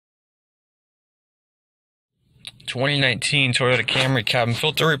2019 Toyota Camry cabin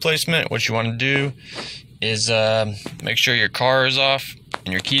filter replacement. What you want to do is make sure your car is off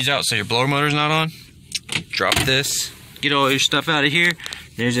and your keys out so your blower motor's not on. Drop this, get all your stuff out of here.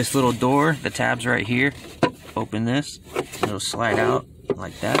 There's this little door, the tab's right here. Open this, it'll slide out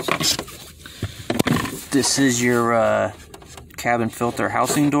like that. This is your cabin filter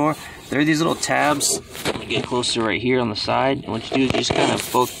housing door. There are these little tabs. Let me get closer right here on the side. And what you do is you just kind of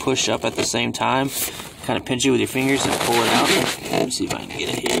both push up at the same time. Kind of pinch it with your fingers and pull it out. Let me see if I can get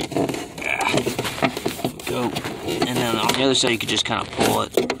it here. Go. And then on the other side, you could just kind of pull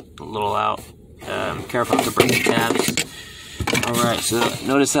it a little out. Careful not to break the tabs. Alright, so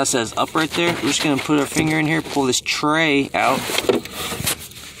notice that says up right there. We're just going to put our finger in here, pull this tray out.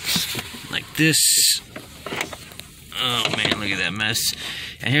 Like this. Oh man, look at that mess.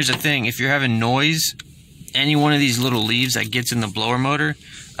 And here's the thing, if you're having noise, any one of these little leaves that gets in the blower motor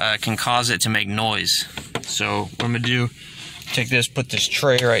can cause it to make noise. So what I'm gonna do, take this, put this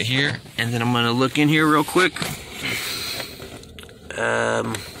tray right here, and then I'm gonna look in here real quick.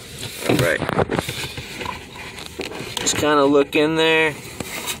 Right. Just kind of look in there.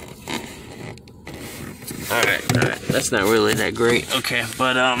 Alright, that's not really that great. Okay,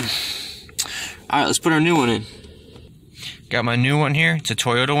 but alright, let's put our new one in. Got my new one here. It's a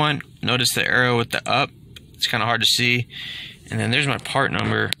Toyota one. Notice the arrow with the up. It's kind of hard to see. And then there's my part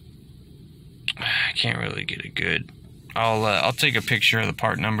number. I can't really get it good. I'll take a picture of the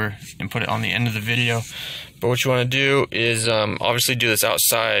part number and put it on the end of the video. But what you want to do is obviously do this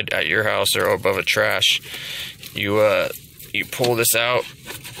outside at your house or above a trash. You pull this out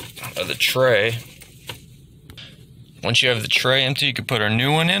of the tray. Once you have the tray empty, you can put our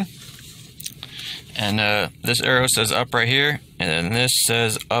new one in. And this arrow says up right here, and then this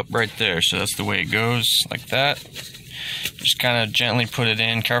says up right there. So that's the way it goes, like that. Just kind of gently put it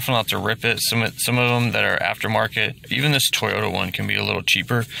in. Careful not to rip it. Some of them that are aftermarket, even this Toyota one can be a little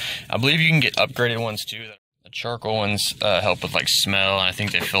cheaper. I believe you can get upgraded ones too. The charcoal ones help with like smell, and I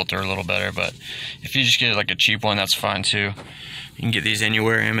think they filter a little better. But if you just get like a cheap one, that's fine too. You can get these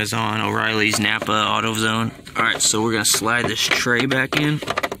anywhere, Amazon, O'Reilly's, Napa, AutoZone. All right, so we're gonna slide this tray back in.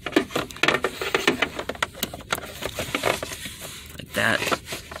 That,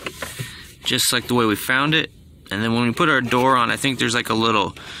 just like the way we found it. And then when we put our door on, I think there's like a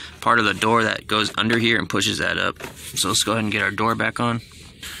little part of the door that goes under here and pushes that up. So let's go ahead and get our door back on.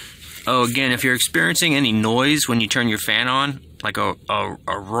 Oh, again, if you're experiencing any noise when you turn your fan on, like a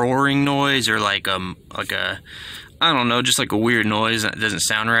roaring noise or like a I don't know, just like a weird noise that doesn't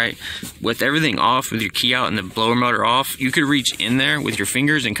sound right. With everything off, with your key out and the blower motor off, you could reach in there with your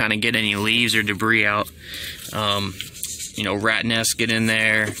fingers and kind of get any leaves or debris out. You know, rat nests get in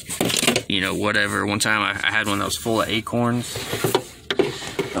there, you know, whatever. One time I had one that was full of acorns.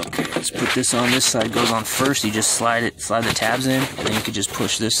 Okay, let's put this on. This side goes on first. You just slide the tabs in, and then you could just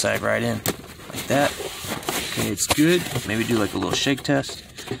push this side right in, like that. Okay, it's good. Maybe do like a little shake test.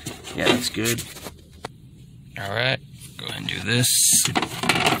 Yeah, that's good. Alright, go ahead and do this.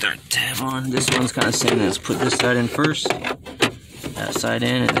 Put our tab on. This one's kind of saying, let's put this side in first. That side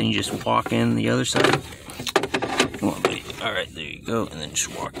in, and then you just walk in the other side. Come on, buddy. Alright, there you go. And then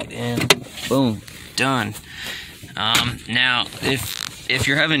just walk it in. Boom. Done. Now, if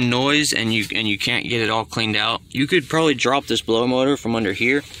you're having noise and you can't get it all cleaned out, you could probably drop this blower motor from under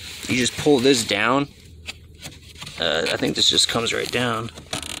here. You just pull this down. I think this just comes right down.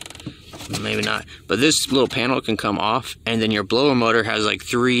 Maybe not. But this little panel can come off, and then your blower motor has like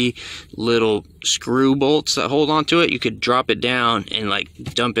 3 little screw bolts that hold onto it. You could drop it down and like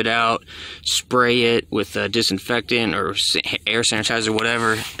dump it out, spray it with disinfectant or air sanitizer,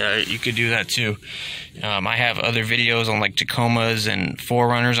 whatever. You could do that too. I have other videos on like Tacomas and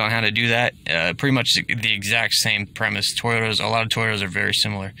 4Runners on how to do that. Pretty much the exact same premise. A lot of Toyotas are very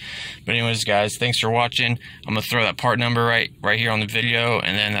similar. But anyways, guys, thanks for watching. I'm gonna throw that part number right here on the video,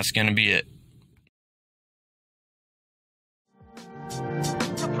 and then that's gonna be it.